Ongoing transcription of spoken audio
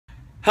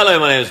Hello,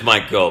 my name is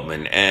Mike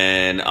Goldman,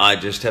 and I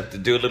just have to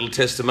do a little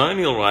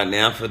testimonial right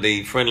now for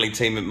the friendly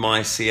team at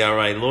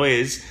MyCRA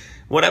Lawyers.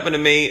 What happened to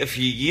me a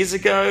few years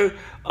ago,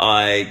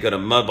 I got a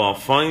mobile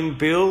phone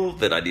bill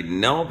that I didn't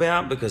know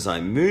about because I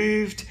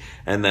moved,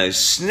 and those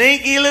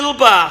sneaky little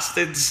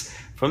bastards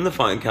from the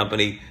phone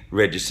company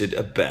registered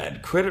a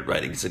bad credit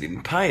rating because I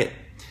didn't pay it.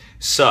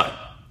 So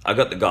I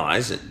got the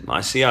guys at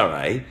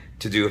MyCRA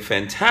to do a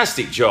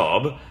fantastic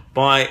job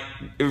by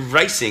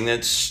erasing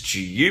that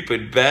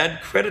stupid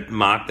bad credit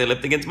mark they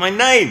left against my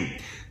name.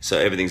 So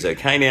everything's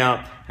okay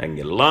now, I can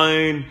get a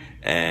loan,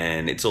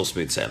 and it's all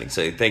smooth sailing.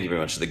 So thank you very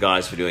much to the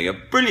guys for doing a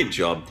brilliant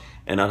job,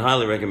 and I'd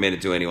highly recommend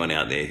it to anyone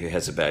out there who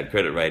has a bad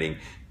credit rating.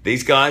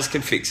 These guys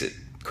can fix it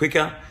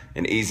quicker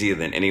and easier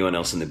than anyone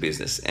else in the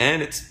business,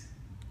 and it's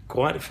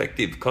quite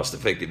effective, cost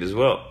effective as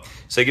well.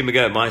 So give them a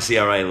go,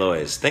 MyCRA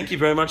Lawyers. Thank you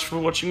very much for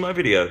watching my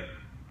video.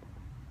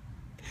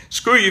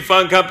 Screw you,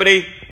 phone company.